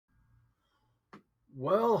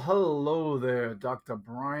Well, hello there, Dr.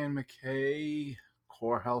 Brian McKay,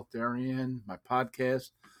 Core Health Darien, my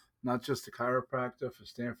podcast, not just a chiropractor for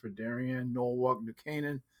Stanford Darien, Norwalk, New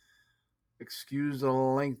Canaan. Excuse the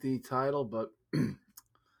lengthy title, but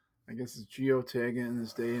I guess it's geotagging in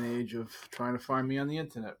this day and age of trying to find me on the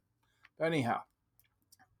internet. But anyhow,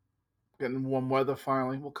 getting warm weather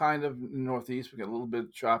finally. Well, kind of in the Northeast. We got a little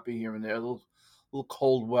bit choppy here and there, a little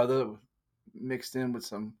cold weather mixed in with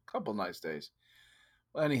some couple nice days.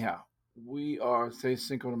 Well, anyhow, we are today's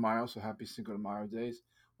Cinco de Mayo, so happy Cinco de Mayo days.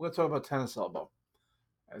 We're going to talk about tennis elbow,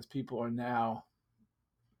 as people are now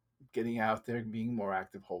getting out there, being more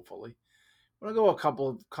active. Hopefully, I'm going to go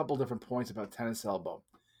a couple different points about tennis elbow.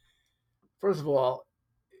 First of all,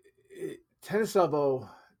 tennis elbow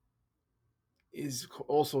is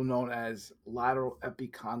also known as lateral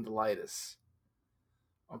epicondylitis.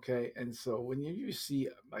 Okay, and so when you see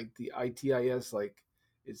like the itis, like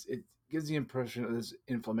it gives the impression of there's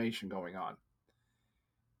inflammation going on.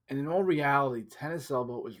 And in all reality, tennis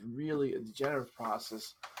elbow is really a degenerative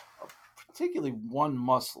process of particularly one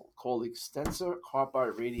muscle called the extensor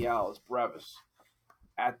carpi radialis brevis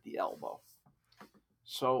at the elbow.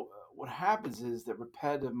 So what happens is that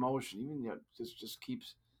repetitive motion, even just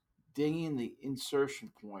keeps dinging the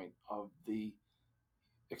insertion point of the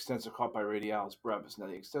extensor carpi radialis brevis. Now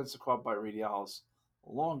the extensor carpi radialis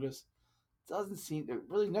longus doesn't seem they're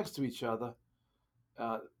really next to each other,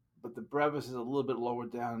 uh, but the brevis is a little bit lower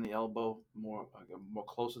down in the elbow, more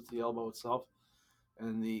closer to the elbow itself,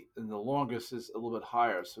 and the longest is a little bit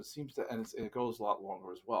higher. So it seems to, and it goes a lot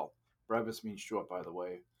longer as well. Brevis means short, by the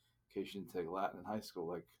way, in case you didn't take Latin in high school,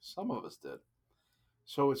 like some of us did.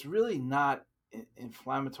 So it's really not an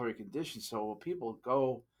inflammatory condition. So when people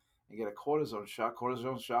go and get a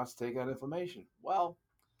cortisone shots take out inflammation. Well,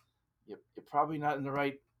 you're probably not in the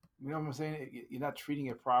right. You know what I'm saying? You're not treating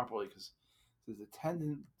it properly because the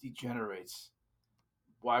tendon degenerates.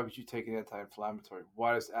 Why would you take an anti-inflammatory?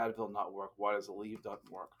 Why does Advil not work? Why does Aleve not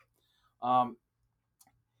work? Um,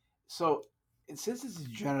 so, since it's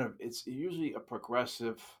degenerative, it's usually a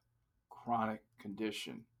progressive, chronic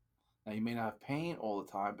condition. Now, you may not have pain all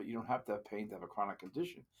the time, but you don't have to have pain to have a chronic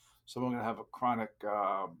condition. Someone going to have a chronic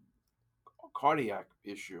cardiac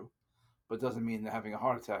issue, but doesn't mean they're having a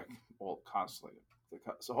heart attack all constantly.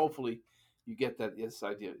 So hopefully you get that this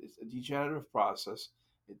idea. It's a degenerative process.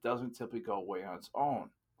 It doesn't typically go away on its own.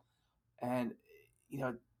 And you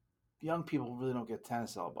know, young people really don't get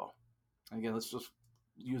tennis elbow. And again, let's just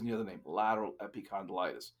use the other name, lateral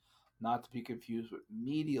epicondylitis, not to be confused with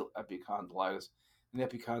medial epicondylitis. And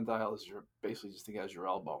epicondyle is your basically just think as your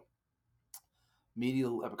elbow.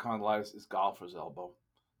 Medial epicondylitis is golfer's elbow.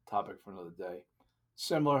 Topic for another day.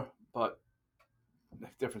 Similar, but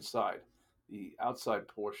different side. The outside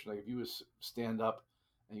portion, like if you stand up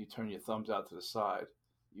and you turn your thumbs out to the side,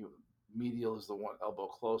 you medial is the one elbow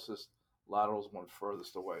closest, lateral is one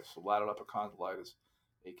furthest away. So lateral epicondylitis,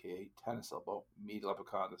 aka tennis elbow, medial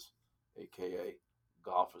epicondylus, aka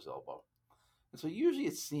golfer's elbow. And so usually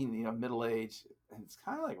it's seen, middle age, and it's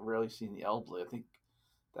kind of like rarely seen in the elderly. I think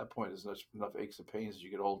at that point there's enough aches and pains as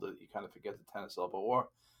you get older that you kind of forget the tennis elbow or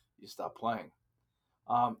you stop playing.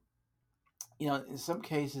 Um, in some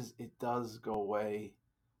cases, it does go away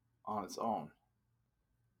on its own.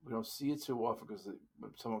 We don't see it too often because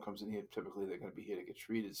when someone comes in here, typically they're going to be here to get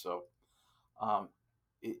treated. So um,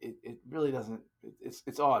 it really doesn't.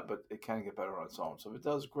 It's odd, but it can get better on its own. So if it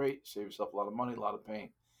does, great. Save yourself a lot of money, a lot of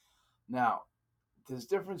pain. Now, there's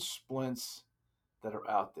different splints that are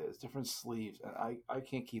out there. There's different sleeves, and I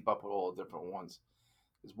can't keep up with all the different ones.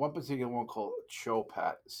 There's one particular one called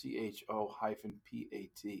CHOPAT, CHOPAT.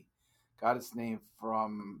 Got its name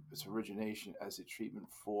from its origination as a treatment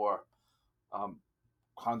for um,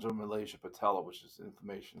 chondromalacia patella, which is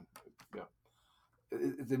inflammation. You know,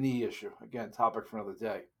 the knee issue. Again, topic for another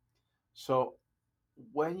day. So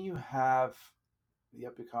when you have the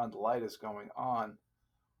epicondylitis going on,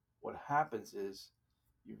 what happens is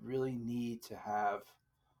you really need to have.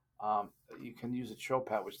 You can use a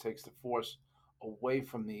CHOPAT, which takes the force away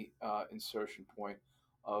from the insertion point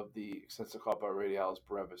of the extensor carpi radialis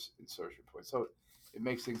brevis insertion point. So it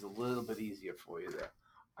makes things a little bit easier for you there,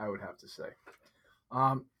 I would have to say.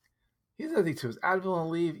 Um, Here's the other thing too: is Advil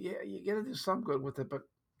and Aleve. Yeah, you got to do some good with it, but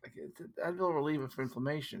like Advil reliever for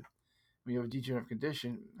inflammation when you have a degenerative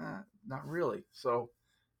condition, not really. So,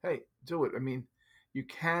 hey, do it. I mean, you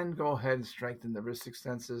can go ahead and strengthen the wrist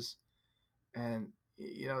extensors, and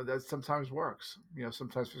that sometimes works.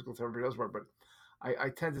 Sometimes physical therapy does work, but I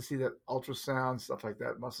tend to see that ultrasound stuff like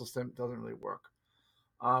that, muscle stim doesn't really work.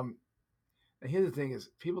 Um, and here's the thing: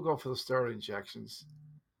 is people go for the steroid injections,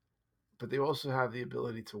 but they also have the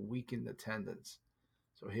ability to weaken the tendons.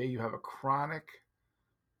 So here you have a chronic,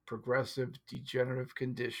 progressive, degenerative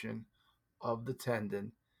condition of the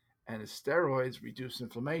tendon, and the steroids reduce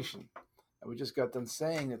inflammation. And we just got done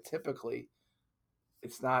saying that typically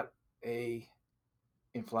it's not a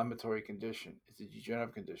inflammatory condition; it's a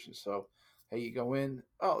degenerative condition. So, hey, you go in,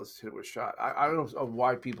 oh, let's hit it with a shot. I don't know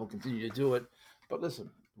why people continue to do it, but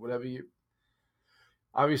listen, whatever you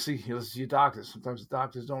obviously you listen to your doctors. Sometimes the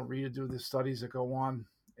doctors don't read or do the studies that go on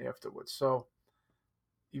afterwards. So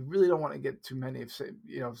you really don't want to get too many of say,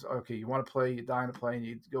 okay, you want to play, you're dying to play, and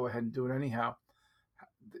you go ahead and do it anyhow.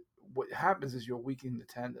 What happens is you're weakening the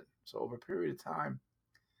tendon. So over a period of time,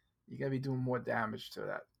 you're gonna be doing more damage to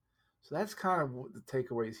that. So that's kind of what the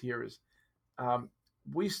takeaways here is. Um,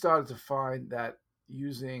 we started to find that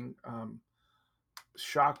using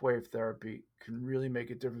shockwave therapy can really make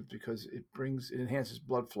a difference because it enhances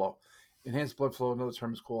blood flow. Enhanced blood flow, another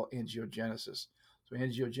term is called angiogenesis. So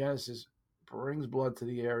angiogenesis brings blood to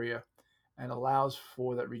the area and allows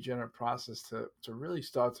for that regenerative process to really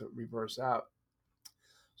start to reverse out.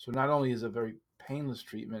 So not only is it a very painless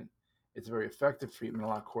treatment, it's a very effective treatment, a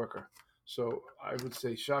lot quicker. So I would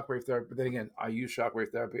say shockwave therapy, but then again, I use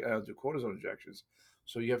shockwave therapy. I don't do cortisone injections.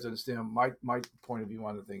 So you have to understand my point of view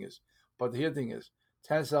on the thing is. But the other thing is,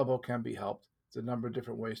 tennis elbow can be helped. There's a number of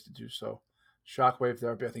different ways to do so. Shockwave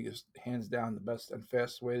therapy, I think, is hands down the best and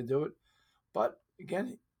fastest way to do it. But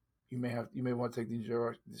again, you may want to take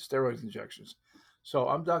the steroid injections. So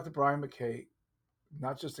I'm Dr. Brian McKay,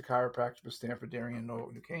 not just a chiropractor, but Stanford Darien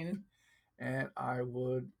Norwalk New Canaan, and I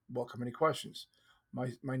would welcome any questions.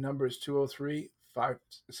 My number is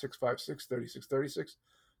 203-656-3636,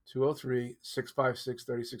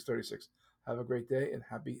 203-656-3636. Have a great day and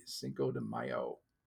happy Cinco de Mayo.